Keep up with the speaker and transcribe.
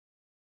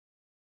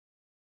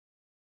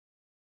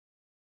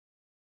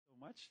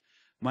much.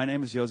 My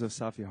name is Joseph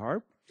Safi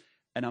Harp,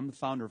 and I'm the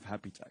founder of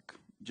Happitech.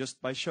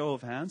 Just by show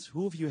of hands,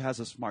 who of you has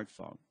a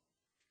smartphone?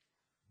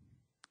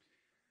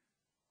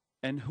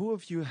 And who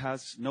of you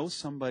knows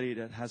somebody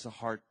that has a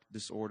heart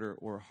disorder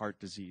or heart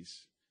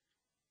disease?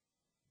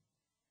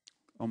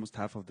 Almost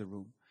half of the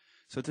room.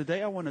 So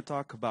today I want to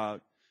talk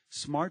about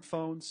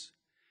smartphones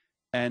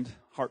and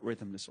heart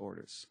rhythm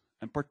disorders,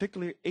 and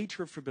particularly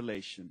atrial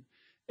fibrillation.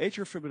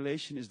 Atrial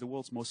fibrillation is the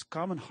world's most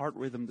common heart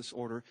rhythm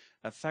disorder,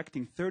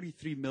 affecting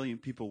 33 million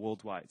people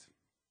worldwide,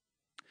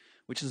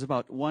 which is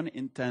about 1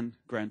 in 10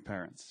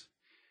 grandparents.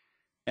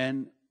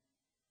 And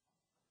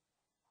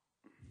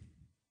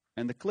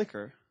the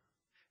clicker,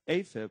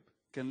 AFib,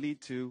 can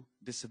lead to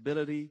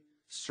disability,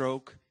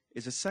 stroke,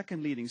 is a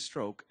second leading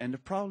stroke. And the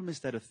problem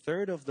is that a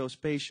third of those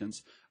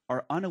patients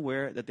are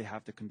unaware that they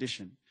have the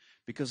condition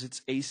because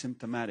it's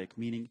asymptomatic,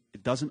 meaning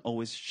it doesn't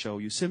always show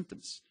you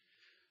symptoms.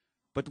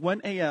 But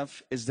when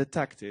AF is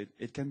detected,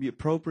 it can be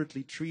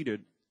appropriately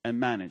treated and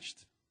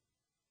managed.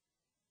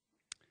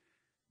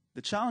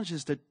 The challenge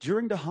is that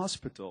during the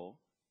hospital,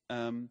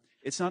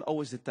 it's not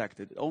always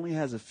detected. It only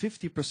has a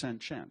 50%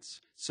 chance.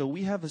 So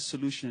we have a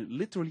solution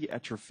literally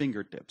at your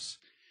fingertips,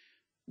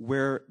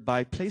 where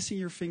by placing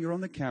your finger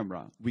on the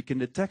camera, we can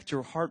detect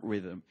your heart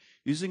rhythm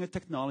using a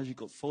technology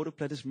called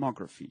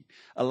photoplethysmography,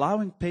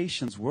 allowing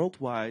patients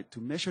worldwide to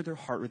measure their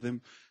heart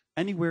rhythm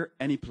anywhere,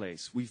 any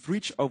place. We've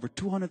reached over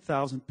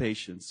 200,000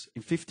 patients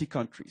in 50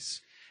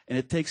 countries, and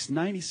it takes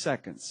 90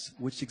 seconds,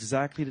 which is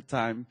exactly the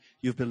time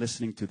you've been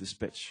listening to this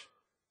pitch.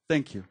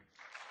 Thank you.